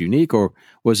White House unique, or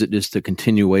was it just a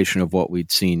continuation of what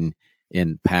we'd seen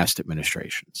in past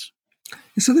administrations?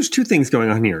 So there's two things going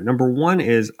on here. Number one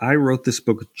is I wrote this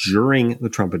book during the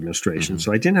Trump administration,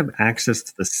 so I didn't have access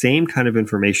to the same kind of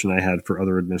information I had for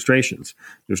other administrations.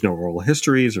 There's no oral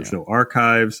histories, there's no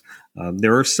archives.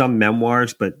 There are some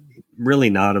memoirs, but really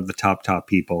not of the top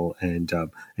people. And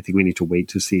I think we need to wait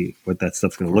to see what that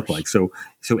stuff's going to look like. So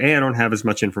A, I don't have as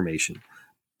much information,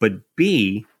 but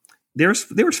B, there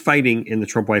was fighting in the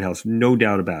Trump White House, no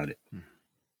doubt about it.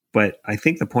 But I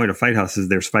think the point of Fight House is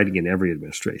there's fighting in every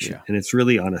administration. And it's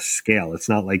really on a scale. It's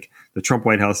not like the Trump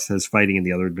White House has fighting and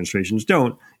the other administrations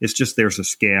don't. It's just there's a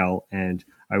scale. And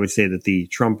I would say that the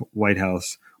Trump White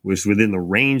House was within the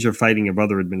range of fighting of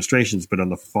other administrations, but on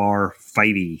the far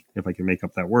fighty, if I can make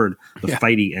up that word, the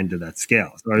fighty end of that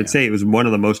scale. So I would say it was one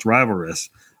of the most rivalrous,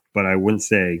 but I wouldn't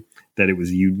say that it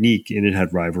was unique and it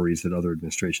had rivalries that other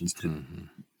administrations didn't.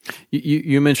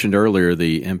 You mentioned earlier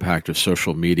the impact of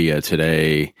social media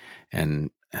today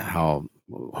and how,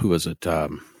 who was it,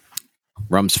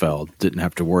 Rumsfeld didn't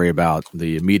have to worry about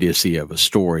the immediacy of a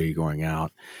story going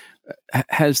out.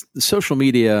 Has the social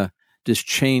media just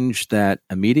changed that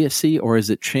immediacy, or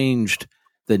has it changed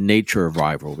the nature of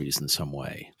rivalries in some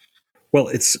way? Well,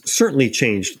 it's certainly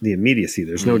changed the immediacy.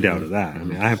 There's no doubt of that. I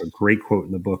mean, I have a great quote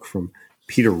in the book from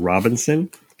Peter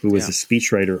Robinson, who was a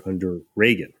speechwriter under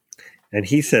Reagan. And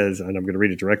he says, and I'm going to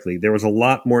read it directly, there was a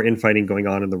lot more infighting going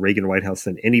on in the Reagan White House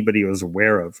than anybody was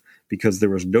aware of because there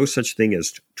was no such thing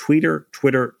as tweeter,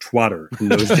 Twitter, twatter in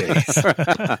those days.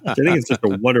 I think it's just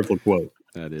a wonderful quote.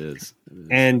 That is.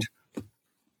 And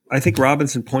I think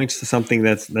Robinson points to something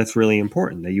that's really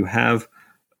important, that you have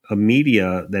a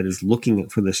media that is looking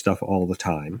for this stuff all the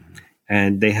time,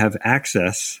 and they have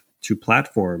access to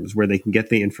platforms where they can get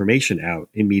the information out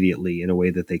immediately in a way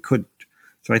that they couldn't.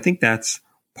 So I think that's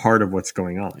part of what's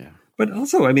going on. But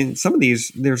also, I mean, some of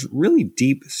these, there's really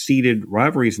deep-seated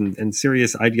rivalries and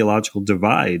serious ideological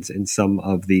divides in some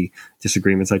of the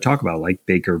disagreements I talk about, like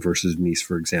Baker versus Meese,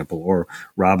 for example, or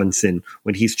Robinson,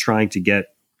 when he's trying to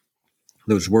get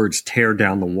those words, tear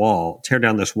down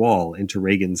this wall into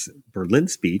Reagan's Berlin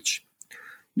speech.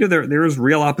 You know, there is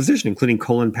real opposition, including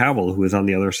Colin Powell, who is on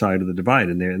the other side of the divide,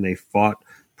 and they fought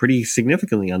pretty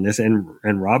significantly on this. And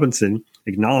Robinson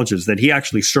acknowledges that he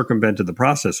actually circumvented the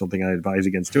process, something I advise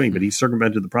against doing, but he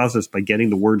circumvented the process by getting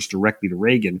the words directly to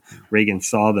Reagan. Reagan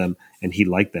saw them and he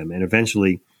liked them. And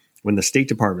eventually, when the State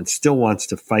Department still wants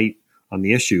to fight on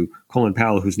the issue, Colin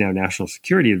Powell, who's now National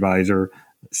Security Advisor,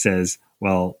 says,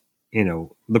 well, you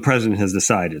know, the president has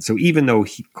decided. So even though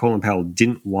Colin Powell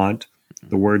didn't want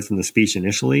the words in the speech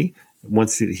initially,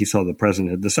 once he saw the president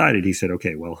had decided, he said,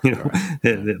 okay, well, you know,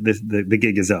 the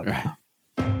gig is up.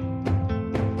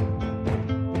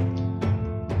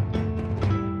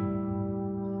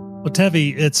 Well,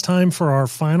 Tevi, it's time for our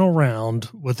final round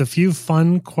with a few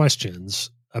fun questions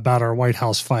about our White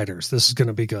House fighters. This is going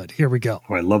to be good. Here we go.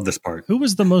 Oh, I love this part. Who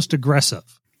was the most aggressive?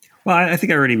 Well, I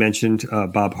think I already mentioned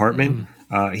Bob Hartman.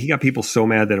 He got people so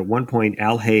mad that at one point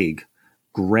Al Haig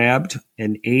grabbed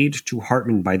an aide to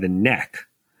Hartman by the neck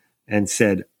and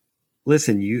said,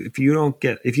 listen, if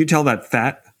you tell that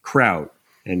fat Kraut,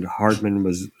 and Hartman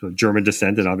was of German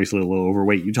descent and obviously a little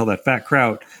overweight, you tell that fat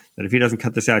Kraut that if he doesn't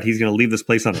cut this out, he's going to leave this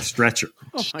place on a stretcher.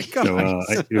 Oh my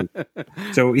God.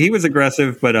 So he was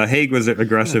aggressive, but Haig was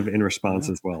aggressive in response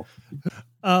as well.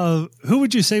 Who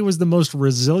would you say was the most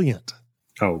resilient?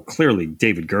 Oh, clearly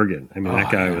David Gergen. I mean,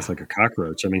 that guy was like a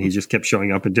cockroach. I mean, he just kept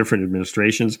showing up in different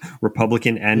administrations,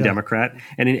 Republican and Democrat.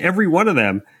 And in every one of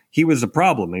them, he was a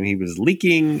problem. I mean, he was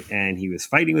leaking and he was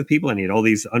fighting with people and he had all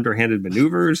these underhanded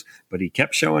maneuvers, but he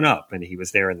kept showing up. And he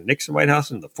was there in the Nixon White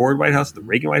House, in the Ford White House, the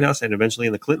Reagan White House, and eventually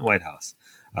in the Clinton White House.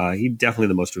 He's definitely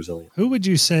the most resilient. Who would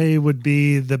you say would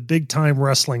be the big-time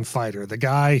wrestling fighter, the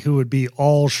guy who would be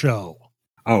all show?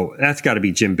 Oh, that's got to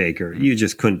be Jim Baker. You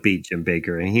just couldn't beat Jim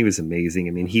Baker. And he was amazing.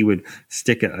 I mean, he would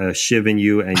stick a shiv in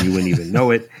you and you wouldn't even know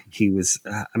it. He was,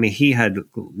 he had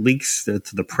leaks to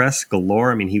the press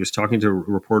galore. I mean, he was talking to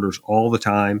reporters all the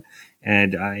time.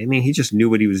 And he just knew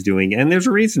what he was doing. And there's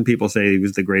a reason people say he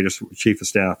was the greatest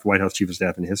White House chief of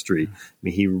staff in history. I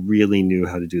mean, he really knew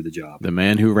how to do the job. The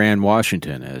man who ran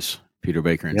Washington, as Peter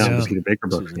Baker and Peter Baker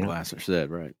book. Glasser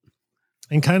said, right.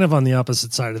 And kind of on the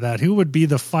opposite side of that, who would be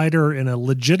the fighter in a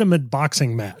legitimate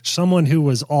boxing match? Someone who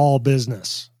was all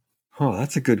business. Oh,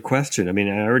 that's a good question. I mean,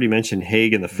 I already mentioned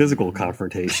Haig in the physical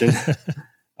confrontation.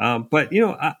 But,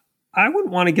 I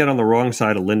wouldn't want to get on the wrong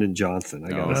side of Lyndon Johnson,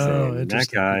 I got to say. That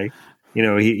guy,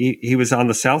 he was on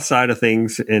the south side of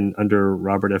things under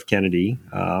Robert F. Kennedy,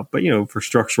 but, for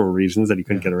structural reasons that he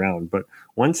couldn't get around. But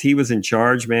once he was in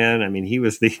charge, man, I mean, he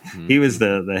was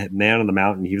the man on the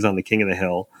mountain. He was on the king of the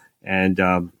hill.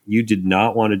 And you did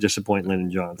not want to disappoint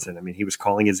Lyndon Johnson. I mean, he was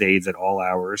calling his aides at all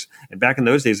hours. And back in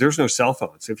those days, there was no cell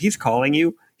phone. So if he's calling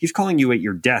you at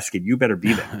your desk, and you better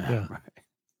be there. Yeah.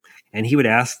 And he would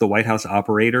ask the White House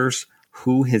operators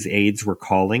who his aides were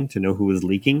calling to know who was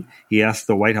leaking. He asked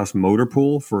the White House motor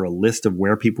pool for a list of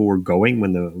where people were going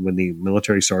when the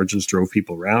military sergeants drove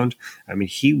people around. I mean,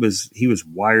 he was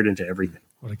wired into everything.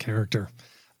 What a character.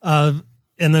 And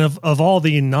then of all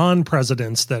the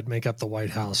non-presidents that make up the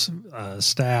White House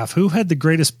staff, who had the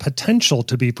greatest potential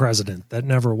to be president that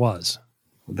never was?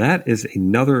 That is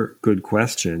another good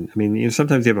question. I mean,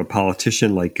 sometimes you have a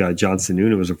politician like John Sununu,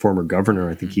 who was a former governor.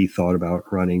 I think he thought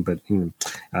about running, but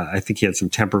I think he had some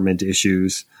temperament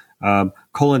issues.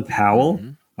 Colin Powell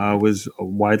was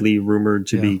widely rumored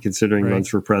to be considering runs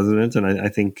for president, and I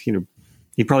think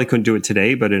he probably couldn't do it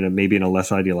today, but maybe in a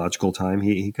less ideological time,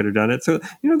 he could have done it. So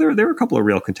there were a couple of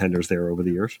real contenders there over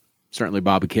the years. Certainly,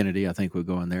 Bobby Kennedy, I think, would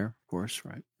go in there, of course,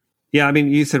 right? Yeah, I mean,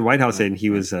 you said White House, and he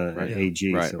was an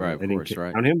AG, so I didn't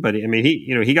count him. But I mean,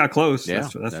 he got close. Yeah,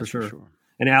 that's for sure.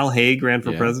 And Al Haig ran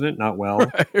for president, not well.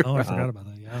 Right. Oh, I forgot about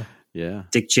that. Yeah.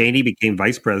 Dick Cheney became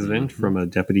vice president from a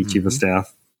deputy chief of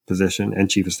staff position and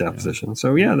chief of staff position.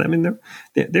 So I mean,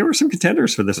 there were some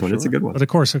contenders for this one. Sure. It's a good one. But of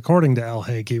course, according to Al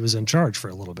Haig, he was in charge for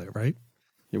a little bit, right?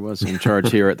 He was in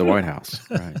charge here at the White House.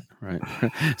 Right.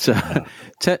 So,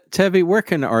 Tevi, where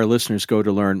can our listeners go to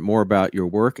learn more about your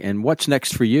work, and what's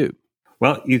next for you?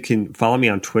 Well, you can follow me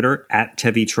on Twitter at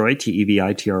Tevi Troy,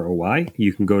 TEVITROY.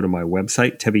 You can go to my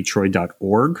website,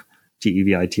 tevitroy.org,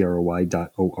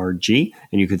 TEVITROY.org,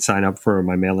 and you can sign up for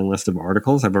my mailing list of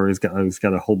articles. I've always got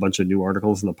a whole bunch of new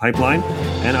articles in the pipeline,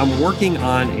 and I'm working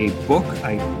on a book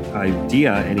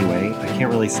idea anyway. I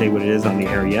can't really say what it is on the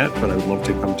air yet, but I would love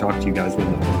to come talk to you guys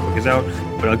when the book is out.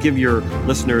 But I'll give your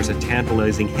listeners a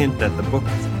tantalizing hint that the book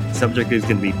subject is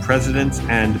going to be Presidents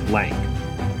and Blank,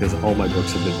 because all my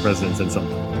books have been presidents and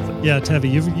something. So. Yeah,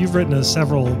 Tevi, you've written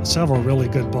several really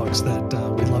good books that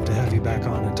we'd love to have you back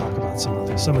on and talk about some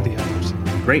of the others.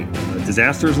 Great.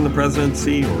 Disasters in the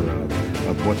presidency, or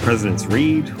what presidents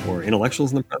read, or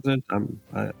intellectuals in the president.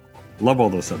 I love all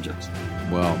those subjects.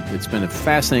 Well, it's been a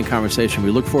fascinating conversation.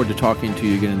 We look forward to talking to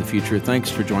you again in the future.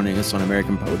 Thanks for joining us on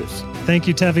American POTUS. Thank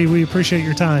you, Tevi. We appreciate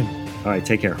your time. All right,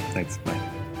 take care. Thanks. Bye.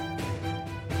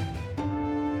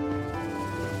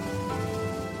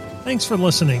 Thanks for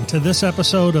listening to this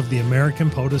episode of the American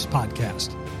POTUS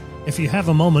podcast. If you have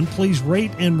a moment, please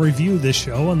rate and review this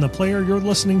show on the player you're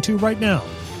listening to right now.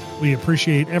 We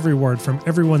appreciate every word from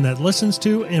everyone that listens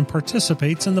to and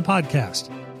participates in the podcast.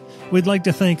 We'd like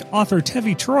to thank author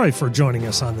Tevi Troy for joining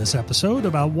us on this episode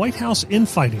about White House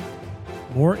infighting.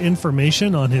 More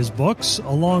information on his books,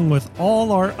 along with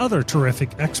all our other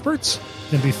terrific experts,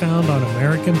 can be found on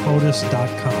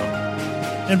AmericanPOTUS.com.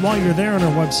 And while you're there on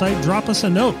our website, drop us a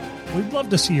note. We'd love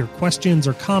to see your questions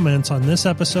or comments on this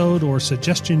episode, or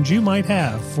suggestions you might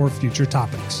have for future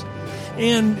topics.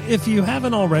 And if you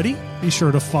haven't already, be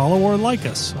sure to follow or like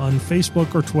us on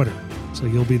Facebook or Twitter, so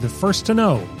you'll be the first to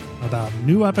know about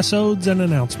new episodes and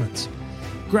announcements.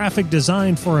 Graphic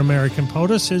design for American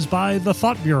POTUS is by The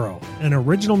Thought Bureau, and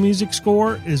original music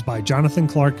score is by Jonathan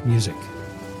Clark Music.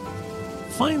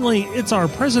 Finally, it's our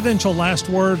presidential last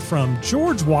word from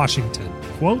George Washington.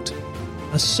 Quote,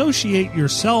 "Associate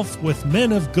yourself with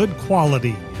men of good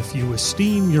quality if you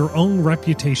esteem your own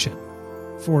reputation,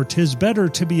 for 'tis better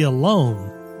to be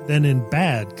alone than in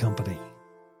bad company."